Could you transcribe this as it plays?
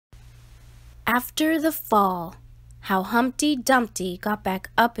After the Fall, How Humpty Dumpty Got Back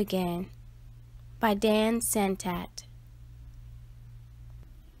Up Again by Santat.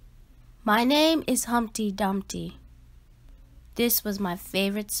 My name is Humpty Dumpty. This was my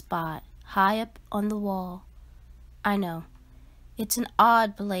favorite spot, high up on the wall. I know, it's an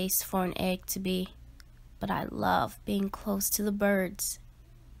odd place for an egg to be, but I love being close to the birds.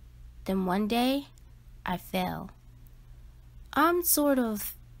 Then one day, I fell. I'm sort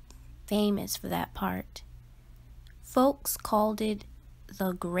of famous for that part. Folks called it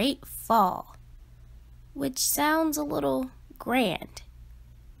the Great Fall, which sounds a little grand.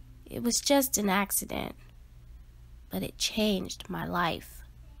 It was just an accident, but it changed my life.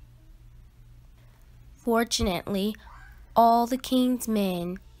 Fortunately, all the king's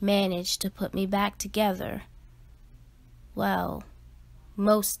men managed to put me back together. Well,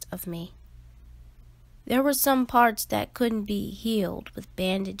 most of me. There were some parts that couldn't be healed with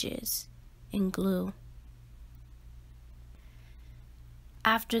bandages and glue.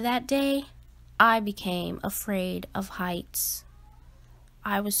 After that day, I became afraid of heights.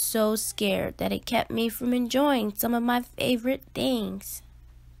 I was so scared that it kept me from enjoying some of my favorite things.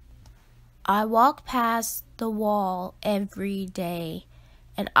 I walked past the wall every day,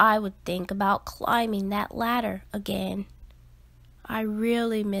 and I would think about climbing that ladder again. I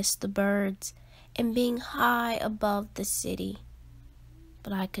really missed the birds and being high above the city,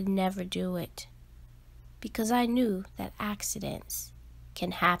 but I could never do it because I knew that accidents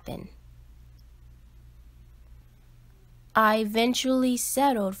can happen. I eventually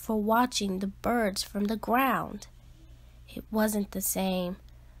settled for watching the birds from the ground. It wasn't the same,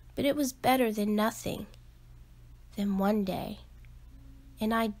 but it was better than nothing. Then one day,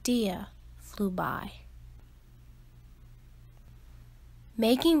 an idea flew by.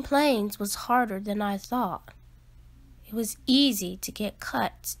 Making planes was harder than I thought. It was easy to get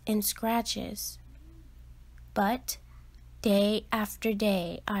cuts and scratches. But day after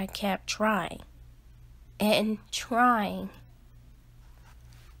day, I kept trying and trying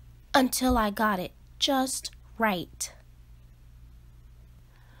until I got it just right.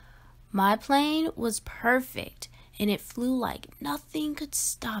 My plane was perfect, and it flew like nothing could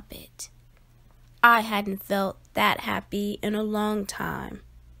stop it. I hadn't felt that happy in a long time.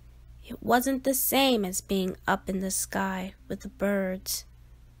 It wasn't the same as being up in the sky with the birds,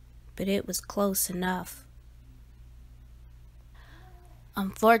 but it was close enough.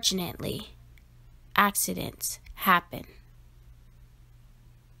 Unfortunately, accidents happen.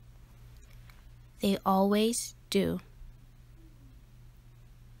 They always do.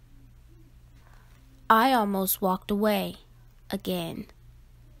 I almost walked away again.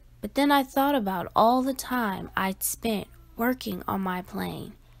 But then I thought about all the time I'd spent working on my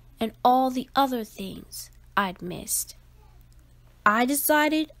plane and all the other things I'd missed. I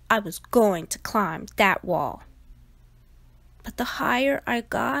decided I was going to climb that wall. But the higher I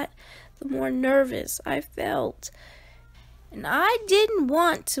got, the more nervous I felt. And I didn't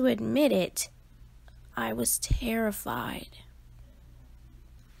want to admit it. I was terrified.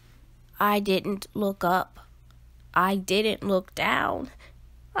 I didn't look up. I didn't look down.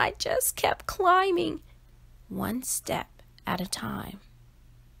 I just kept climbing, one step at a time,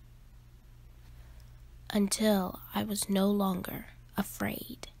 until I was no longer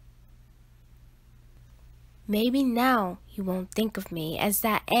afraid. Maybe now you won't think of me as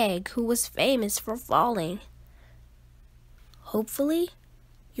that egg who was famous for falling. Hopefully,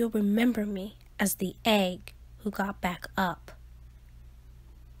 you'll remember me as the egg who got back up.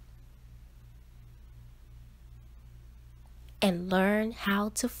 And learn how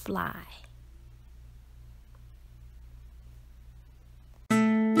to fly.